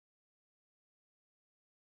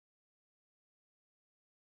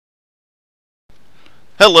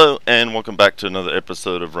Hello and welcome back to another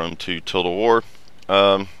episode of Rome 2 Total War.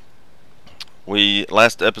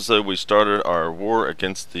 Last episode we started our war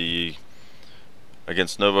against Nova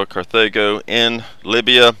Carthago in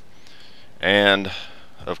Libya, and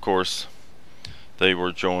of course they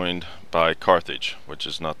were joined by Carthage, which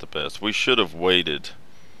is not the best. We should have waited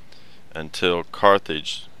until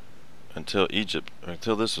Egypt,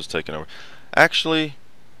 until this was taken over. Actually,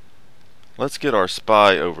 let's get our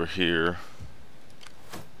spy over here.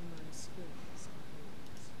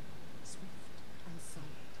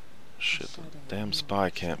 Shit, the damn spy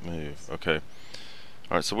can't move. Okay.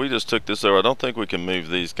 Alright, so we just took this over. I don't think we can move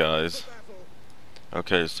these guys.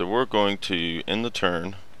 Okay, so we're going to end the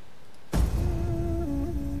turn.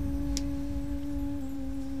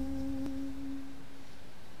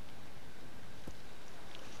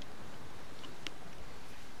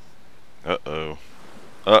 Uh-oh.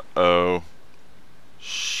 Uh-oh.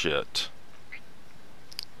 Shit.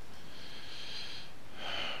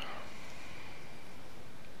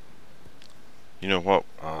 You know what?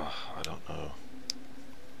 I don't know.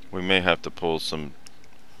 We may have to pull some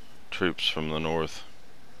troops from the north.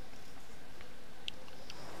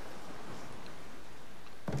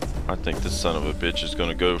 I think this son of a bitch is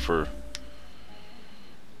gonna go for...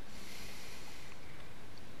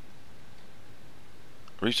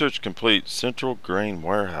 Research complete. Central Grain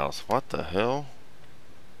Warehouse. What the hell?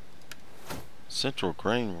 Central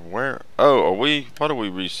Grain Ware... Oh, what are we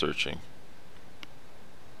researching?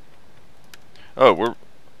 Oh, we're...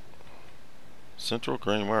 Central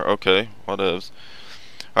Grain Ware. Okay, whatevs.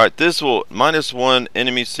 Alright, this will... -1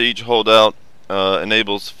 enemy siege holdout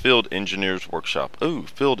enables Field Engineers Workshop. Ooh,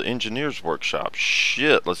 Field Engineers Workshop.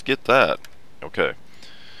 Shit, let's get that. Okay.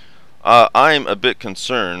 I'm a bit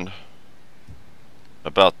concerned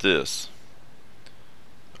about this.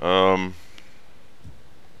 Let's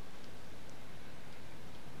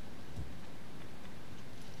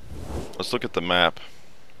look at the map.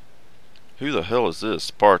 Who the hell is this?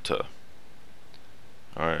 Sparta.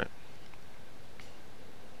 Alright.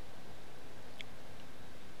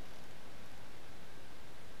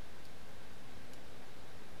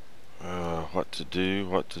 What to do,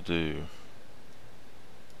 what to do.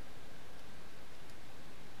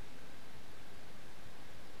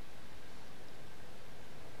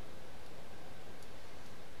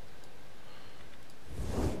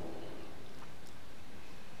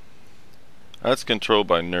 That's controlled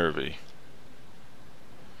by Nervi.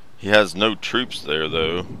 He has no troops there,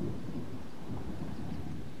 though.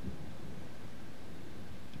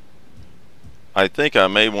 I think I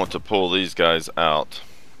may want to pull these guys out.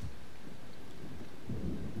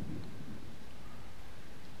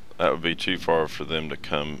 That would be too far for them to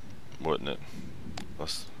come, wouldn't it? I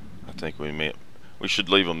think we should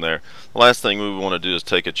leave them there. The last thing we want to do is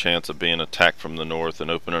take a chance of being attacked from the north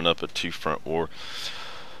and opening up a two-front war.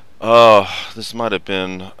 This might have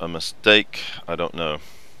been a mistake. I don't know.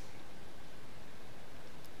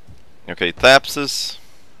 Okay, Thapsus.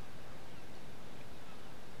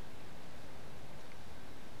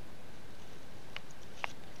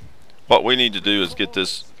 What we need to do is get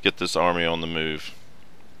this army on the move.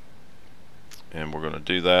 And we're going to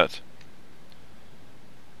do that.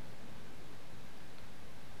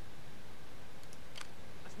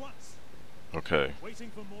 Okay.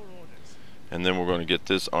 And then we're going to get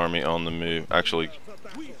this army on the move. Actually,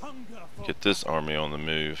 get this army on the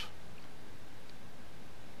move.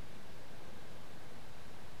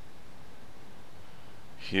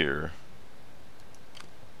 Here.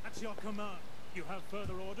 At your command. You have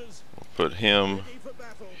further orders? We'll put him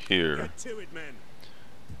here.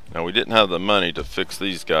 Now, we didn't have the money to fix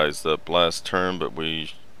these guys up last turn, but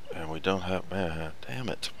we don't have... Man, damn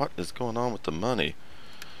it. What is going on with the money?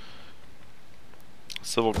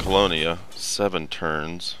 Civil Colonia, 7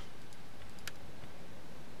 turns.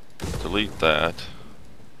 Delete that.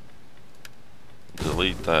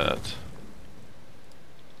 Delete that.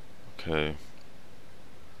 Okay.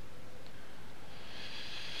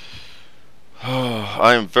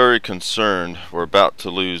 I am very concerned. We're about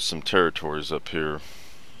to lose some territories up here.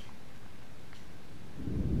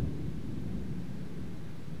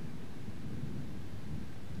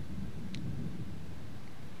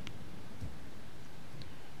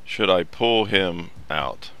 Should I pull him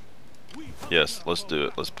out? Yes, let's do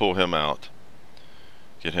it. Let's pull him out.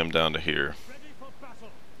 Get him down to here.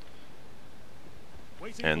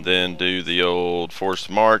 And then do the old forced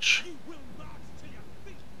march.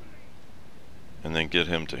 And then get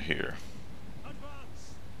him to here.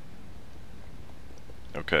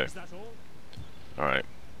 Okay. Alright.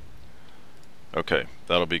 Okay,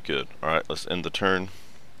 that'll be good. Alright, let's end the turn.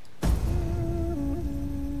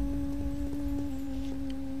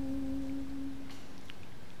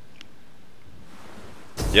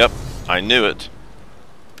 Yep, I knew it.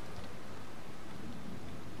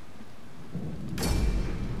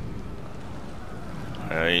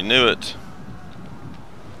 I knew it.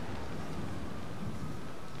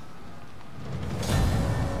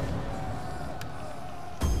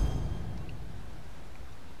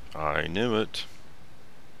 I knew it.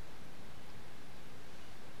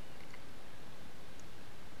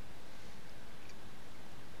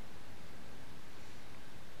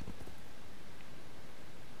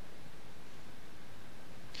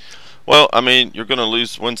 Well, I mean, you're going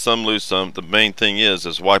to win some, lose some. The main thing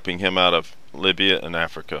is wiping him out of Libya and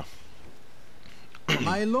Africa.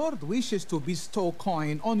 My lord wishes to bestow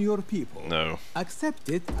coin on your people. No. Accept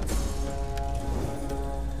it.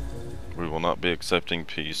 We will not be accepting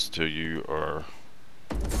peace till you are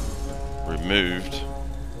removed.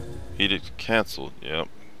 Edict canceled. Yep.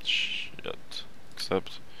 Shit.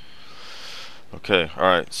 Accept. Okay,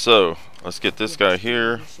 alright, so let's get this guy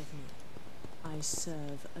here. I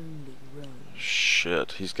serve only Rome.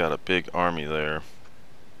 Shit, he's got a big army there.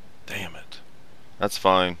 Damn it. That's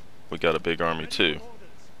fine. We got a big army too.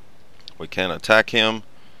 We can attack him.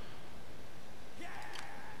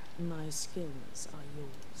 My skills are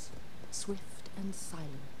yours, swift and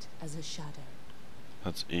silent as a shadow.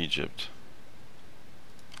 That's Egypt.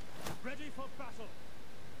 Ready for battle.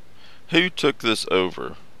 Who took this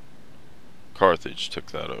over? Carthage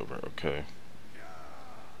took that over, okay.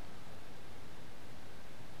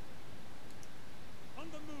 On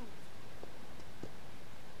the move.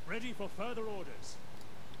 Ready for further orders.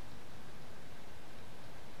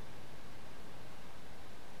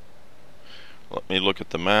 Let me look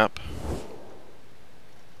at the map.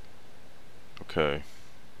 Okay.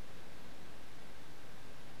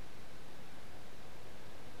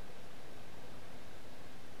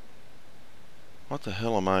 What the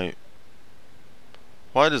hell am I...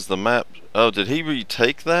 Why does the map... Oh, did he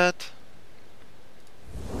retake that?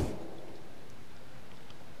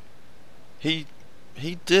 He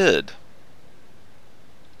did.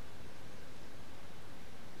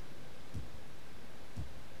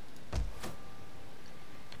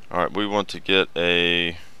 Alright, we want to get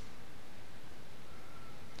a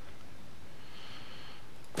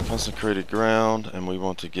consecrated ground, and we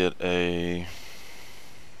want to get a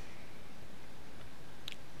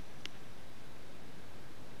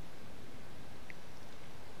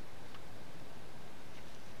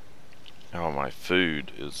oh, my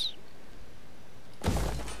food is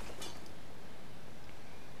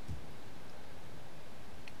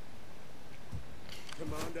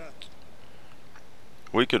Commander.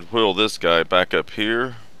 we could wheel this guy back up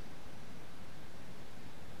here.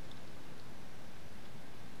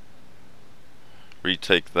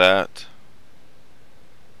 Retake that.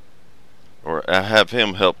 Or have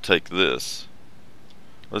him help take this.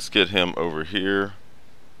 Let's get him over here.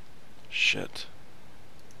 Shit.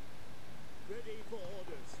 Ready for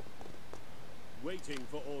orders. Waiting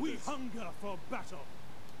for orders. We hunger for battle.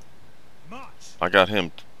 March. I got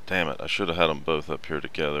him. Damn it. I should have had them both up here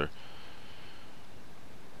together.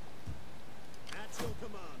 At your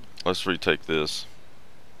command. Let's retake this.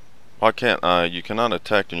 Why can't I? You cannot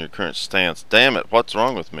attack in your current stance. Damn it. What's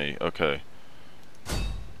wrong with me? Okay.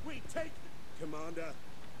 We take Commander.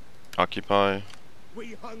 Occupy.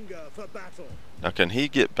 We hunger for battle. Now can he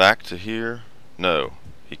get back to here? No.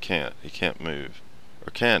 He can't. He can't move. Or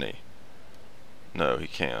can he? No, he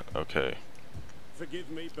can't. Okay. Forgive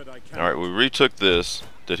me, but I can't. Alright, we retook this.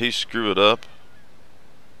 Did he screw it up?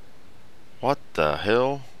 What the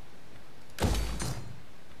hell?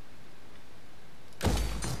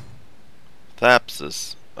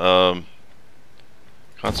 Thapsus.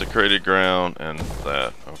 Consecrated ground and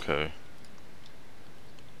that. Okay.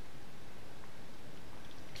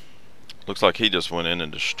 Looks like he just went in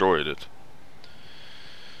and destroyed it.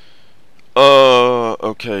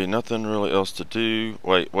 Okay, nothing really else to do.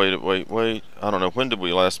 Wait. I don't know, when did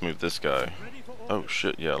we last move this guy? Oh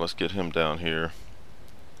shit, yeah, let's get him down here.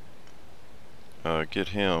 Get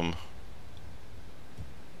him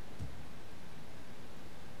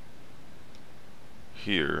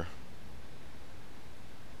here.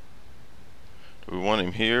 Do we want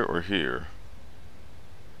him here or here?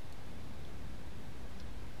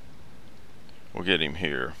 We'll get him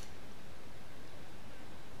here.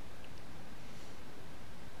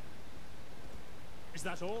 Is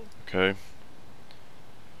that all? Okay.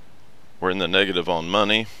 We're in the negative on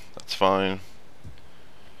money. That's fine.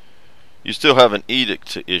 You still have an edict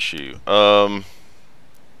to issue.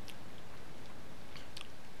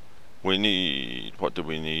 We need... What do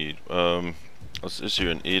we need? Let's issue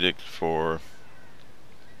an edict for...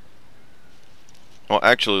 Well,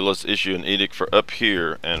 actually, let's issue an edict for up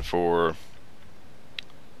here and for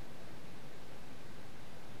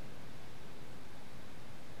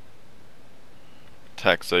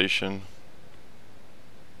taxation,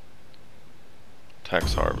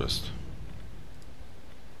 tax harvest.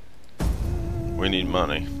 We need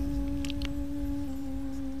money.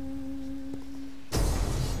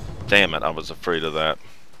 Damn it, I was afraid of that.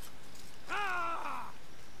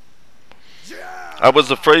 I was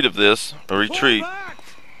afraid of this. A retreat.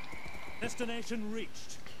 Destination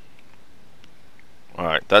reached.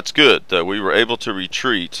 Alright, that's good. We were able to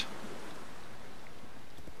retreat.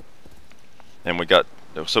 And we got,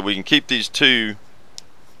 so we can keep these two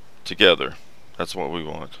together. That's what we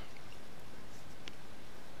want.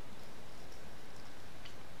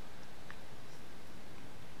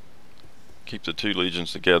 Keep the two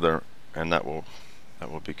legions together, and that will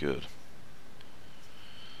be good.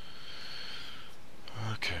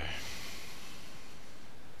 Okay.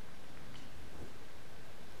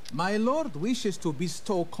 My lord wishes to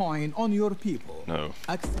bestow coin on your people. No.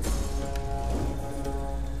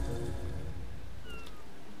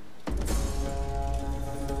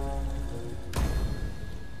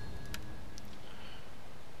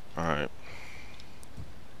 Alright.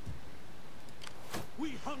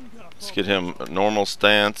 Let's get him a normal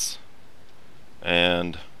stance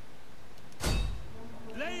and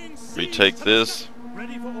retake this.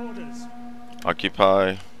 Ready for orders.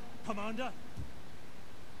 Occupy. Commander.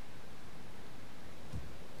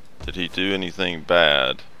 Did he do anything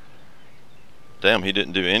bad? Damn, he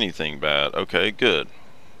didn't do anything bad. Okay, good.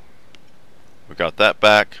 We got that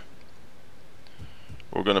back.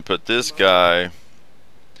 We're gonna put this guy.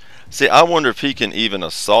 See, I wonder if he can even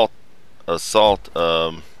assault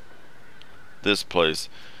this place.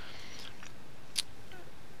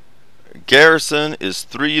 Garrison is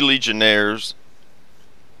 3 legionnaires.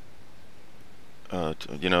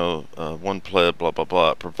 One pleb, blah blah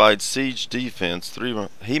blah. Provides siege defense. 3.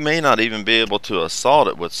 He may not even be able to assault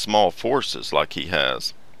it with small forces like he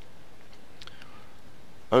has.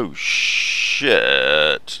 Oh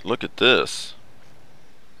shit! Look at this.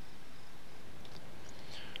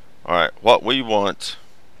 All right, what we want.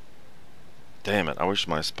 Damn it! I wish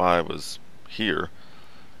my spy was here.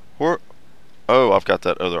 Where? Oh, I've got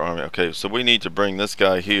that other army. Okay, so we need to bring this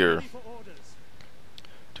guy here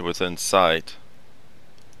to within sight.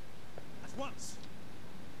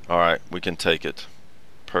 Alright, we can take it.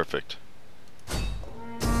 Perfect.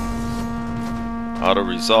 Auto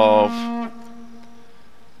resolve.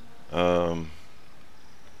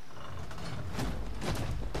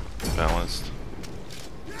 Balanced.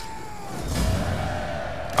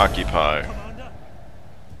 Occupy.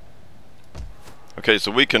 Okay,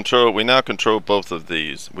 so we now control both of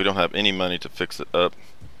these. We don't have any money to fix it up.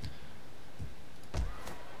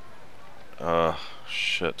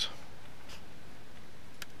 Shit.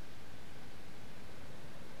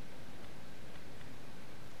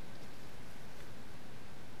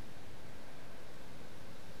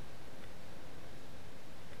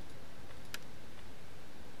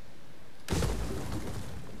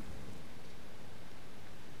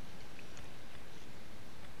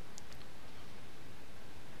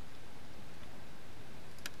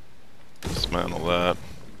 Dismantle that.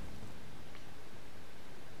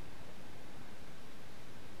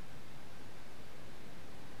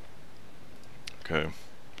 Okay.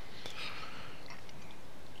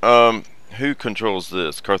 Who controls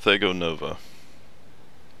this? Carthago Nova.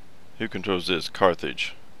 Who controls this?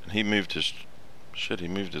 Carthage. And he moved his he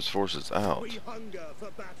moved his forces out. We hunger for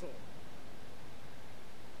battle.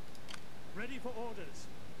 Ready for orders.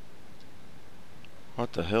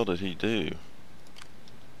 What the hell did he do?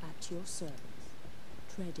 At your service.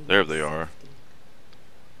 Treading There they are. safety.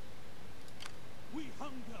 We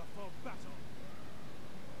hunger for battle.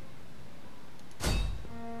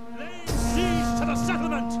 Lay siege to the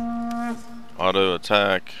settlement. Auto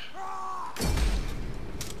attack.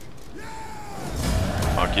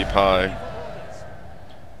 Occupy.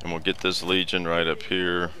 And we'll get this legion right up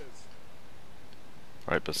here.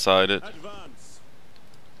 Right beside it. Advance.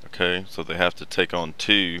 Okay, so they have to take on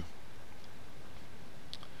 2.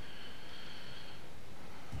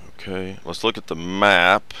 Okay, let's look at the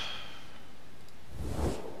map.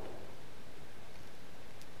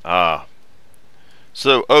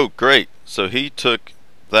 So, oh great, so he took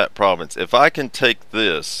that province. If I can take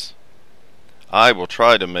this, I will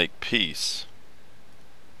try to make peace.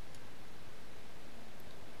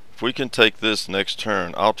 If we can take this next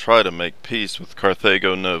turn, I'll try to make peace with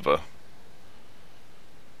Carthago Nova.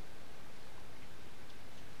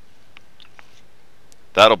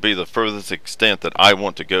 That'll be the furthest extent that I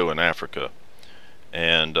want to go in Africa.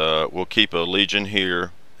 And we'll keep a legion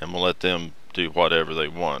here, and we'll let them do whatever they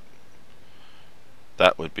want.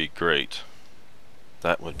 That would be great.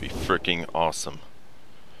 That would be freaking awesome.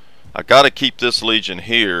 I gotta keep this legion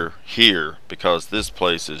here, because this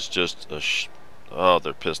place is just a oh,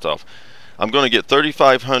 they're pissed off. I'm gonna get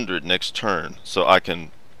 3,500 next turn, so I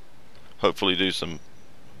can hopefully do some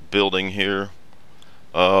building here.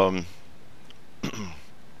 Ready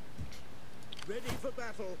for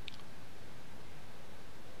battle.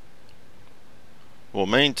 We'll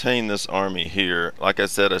maintain this army here. Like I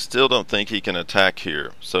said, I still don't think he can attack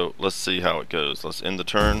here. So let's see how it goes. Let's end the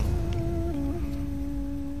turn.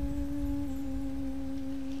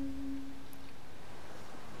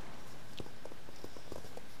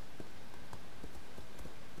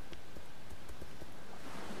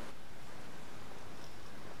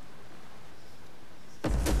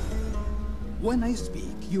 When I speak,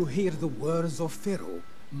 you hear the words of Pharaoh,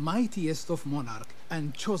 mightiest of monarch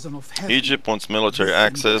and chosen of heaven. Egypt wants military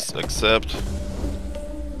access. Accept.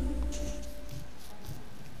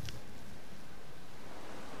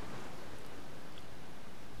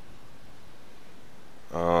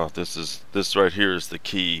 This right here is the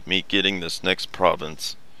key. Me getting this next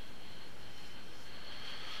province.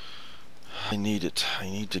 I need it. I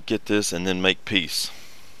need to get this and then make peace.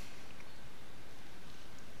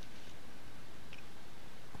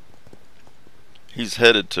 He's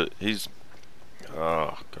headed to,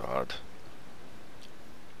 oh God.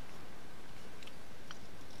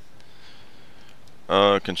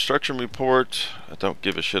 Construction report, I don't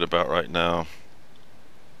give a shit about right now.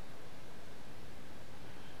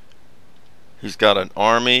 He's got an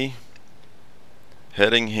army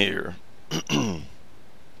heading here.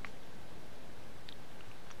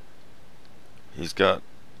 He's got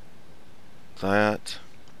that.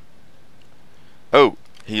 Oh,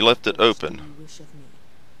 he left it open.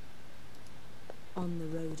 On the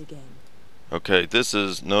road again. Okay, this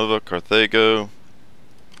is Nova Carthago.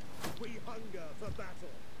 We hunger for battle.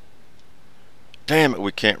 Damn it,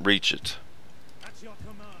 we can't reach it. At your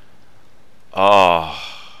command.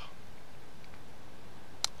 Ah.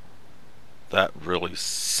 That really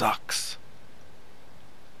sucks.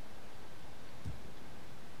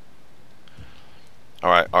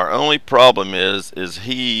 Alright, our only problem is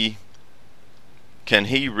can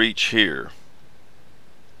he reach here?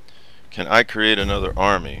 Can I create another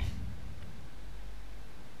army?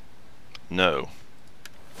 No.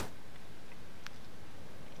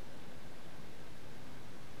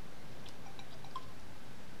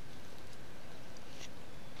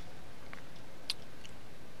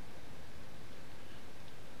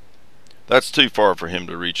 That's too far for him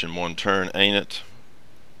to reach in one turn, ain't it?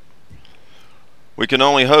 We can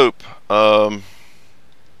only hope. At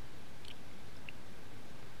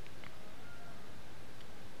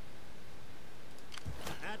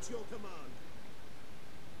your command.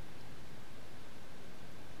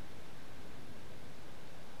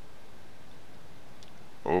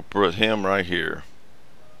 We'll put him right here.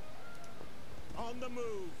 On the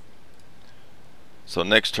move. So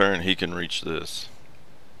next turn he can reach this.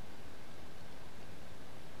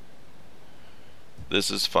 This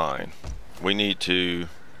is fine. We need to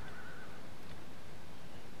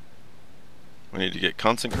get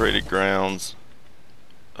consecrated grounds,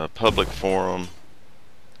 a public forum,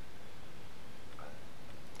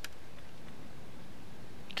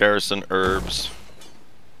 garrison herbs,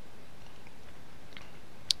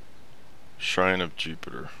 shrine of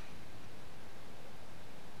Jupiter.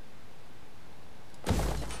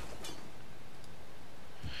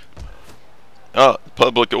 Ah,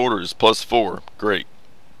 public orders +4. Great.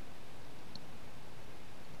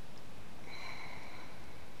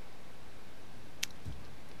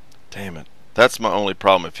 Damn it. That's my only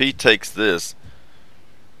problem. If he takes this,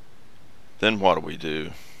 then what do we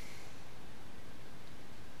do?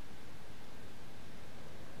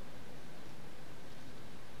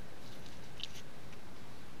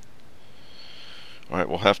 Alright,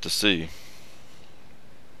 we'll have to see.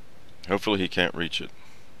 Hopefully he can't reach it.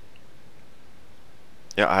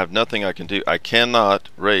 Yeah, I have nothing I can do. I cannot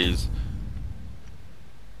raise.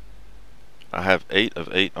 I have 8 of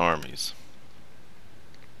 8 armies.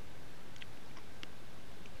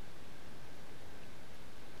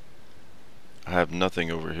 I have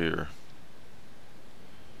nothing over here.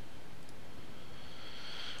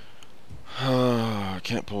 I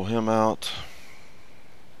can't pull him out.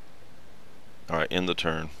 Alright, end the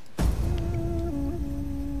turn.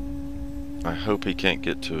 I hope he can't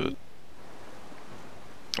get to it.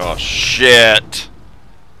 Oh shit!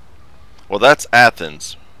 Well, that's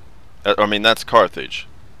Athens. I mean, that's Carthage.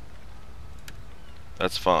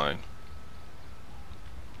 That's fine.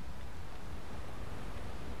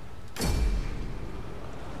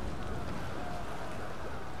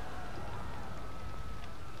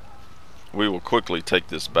 We will quickly take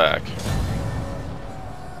this back.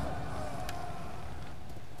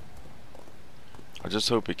 just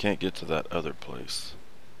hope we can't get to that other place.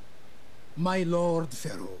 My Lord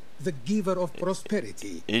Pharaoh, the giver of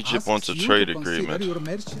prosperity, Egypt wants a asks you trade to consider agreement. your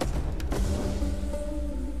merchant.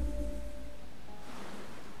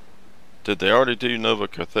 Did they already do Nova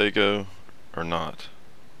Carthago or not?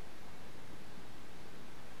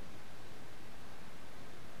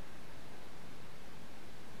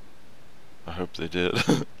 I hope they did.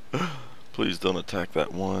 Please don't attack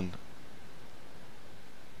that one.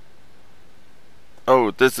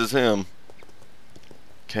 Oh, this is him.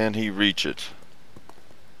 Can he reach it?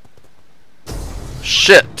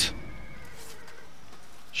 Shit!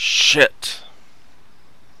 Shit!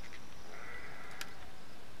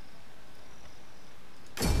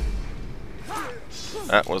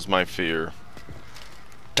 That was my fear.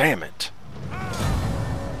 Damn it!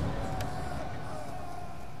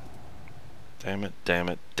 Damn it, damn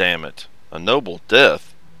it, damn it. A noble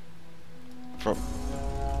death from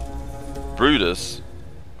Brutus.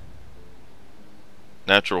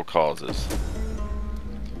 Natural causes.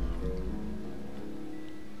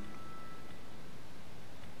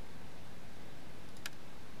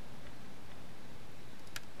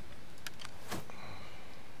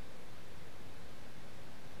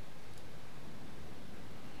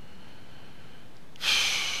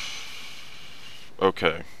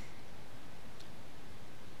 Okay.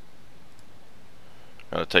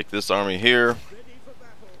 Gotta take this army here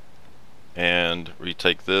and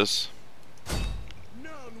retake this.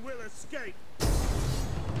 None will escape.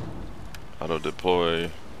 Auto deploy.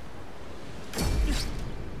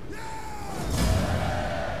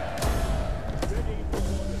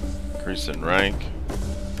 Increase in rank.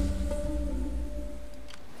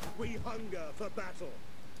 We hunger for battle.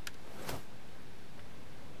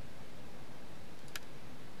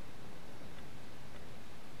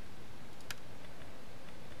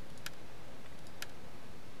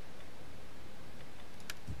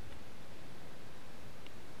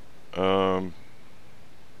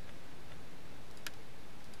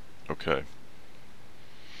 Okay.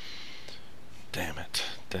 Damn it.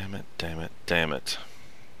 Damn it. Damn it. Damn it.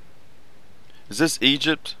 Is this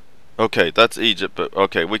Egypt? Okay, that's Egypt, but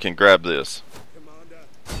okay, we can grab this. Commander,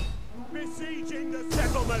 besieging the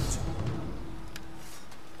settlement.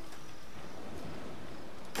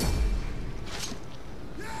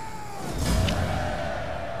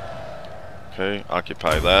 Okay,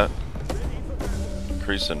 occupy that.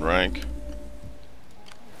 Increase in rank.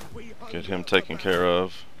 Get him taken care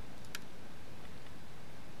of.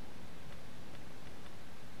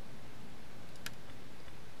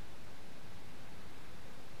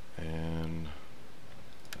 And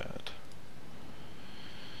that.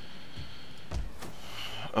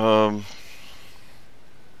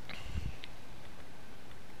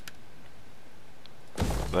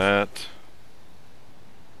 That.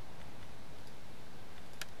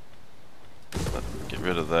 Get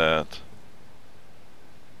rid of that.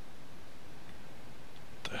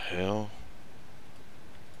 The hell?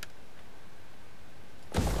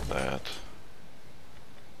 That.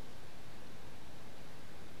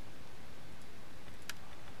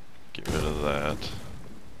 Get rid of that.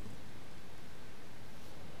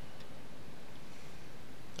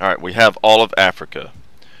 Alright, we have all of Africa.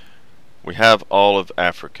 We have all of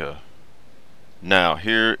Africa. Now,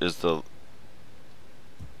 here is the...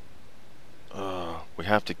 we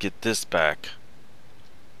have to get this back.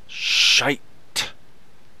 Shite.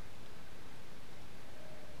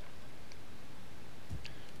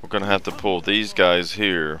 We're gonna have to pull these guys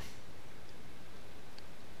here.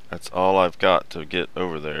 That's all I've got to get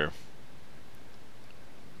over there.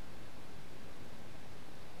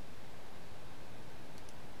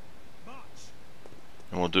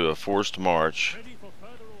 And we'll do a forced march. Ready for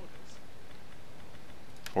further orders.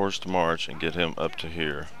 Forced march and get him up to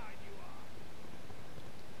here.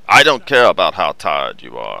 I don't care about how tired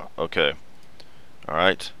you are. Okay.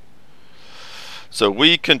 Alright. So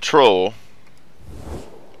we control...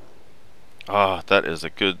 that is a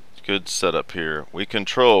good setup here. We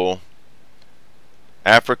control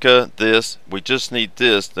Africa, this. We just need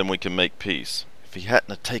this, then we can make peace. If he hadn't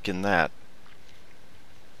have taken that.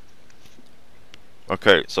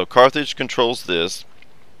 Okay, so Carthage controls this.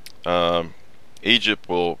 Egypt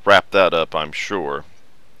will wrap that up, I'm sure.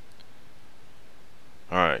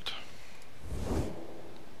 Alright.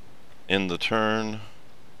 In the turn.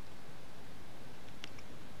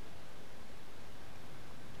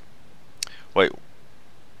 Wait.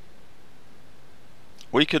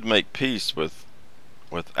 We could make peace with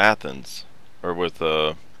Athens, or with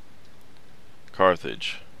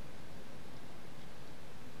Carthage.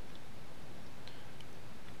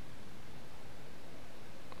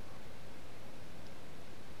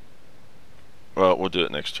 Well, we'll do it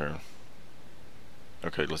next turn.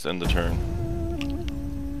 Okay, let's end the turn.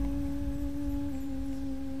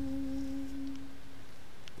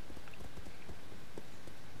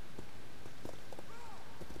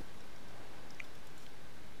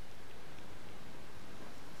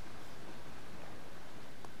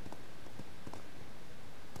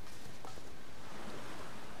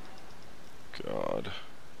 God.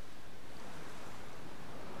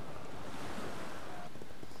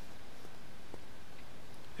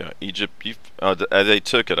 Yeah, Egypt, they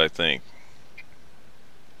took it, I think.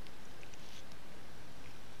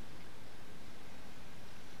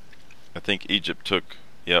 I think Egypt took,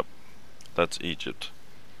 yep, that's Egypt.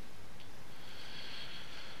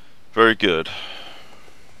 Very good.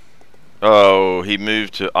 Oh, he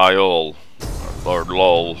moved to Iol, or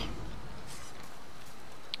LOL.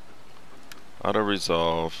 Auto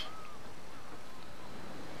resolve.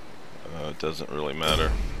 It doesn't really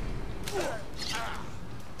matter.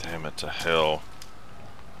 Damn it to hell.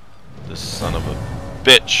 This son of a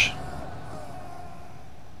bitch.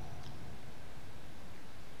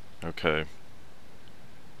 Okay.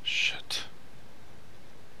 Shit.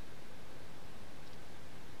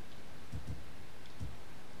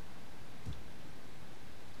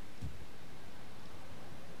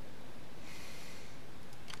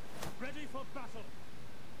 Ready for battle.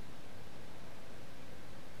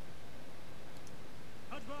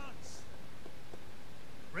 Advance.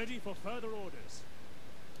 Ready for further orders.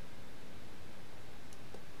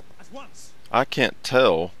 At once. I can't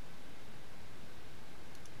tell.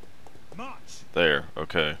 March. There,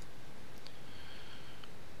 okay.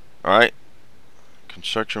 Alright.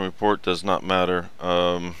 Construction report does not matter.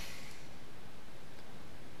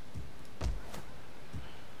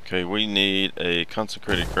 Okay, we need a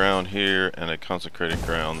consecrated ground here and a consecrated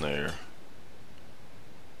ground there.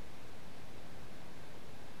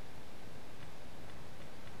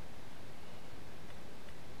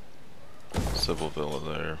 Civil villa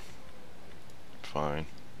there. Fine.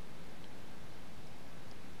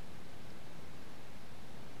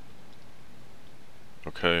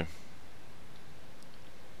 Okay.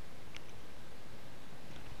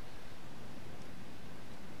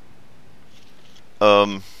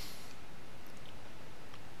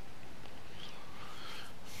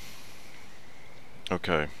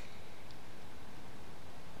 Okay.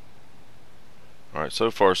 Alright, so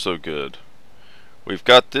far so good. We've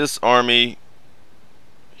got this army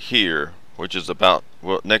here, which is about,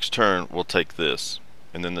 well, next turn we'll take this.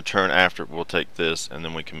 And then the turn after we'll take this, and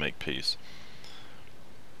then we can make peace.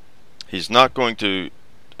 He's not going to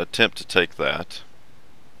attempt to take that.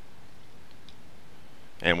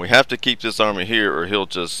 And we have to keep this army here, or he'll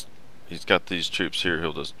just, he's got these troops here,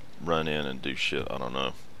 he'll just run in and do shit. I don't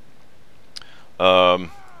know.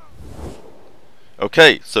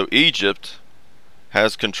 Okay, so Egypt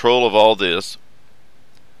has control of all this,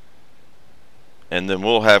 and then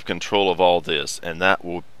we'll have control of all this, and that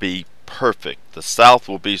will be perfect. The South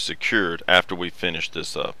will be secured after we finish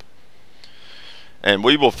this up. And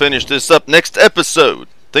we will finish this up next episode.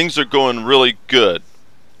 Things are going really good.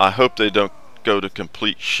 I hope they don't go to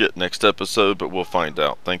complete shit next episode, but we'll find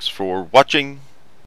out. Thanks for watching.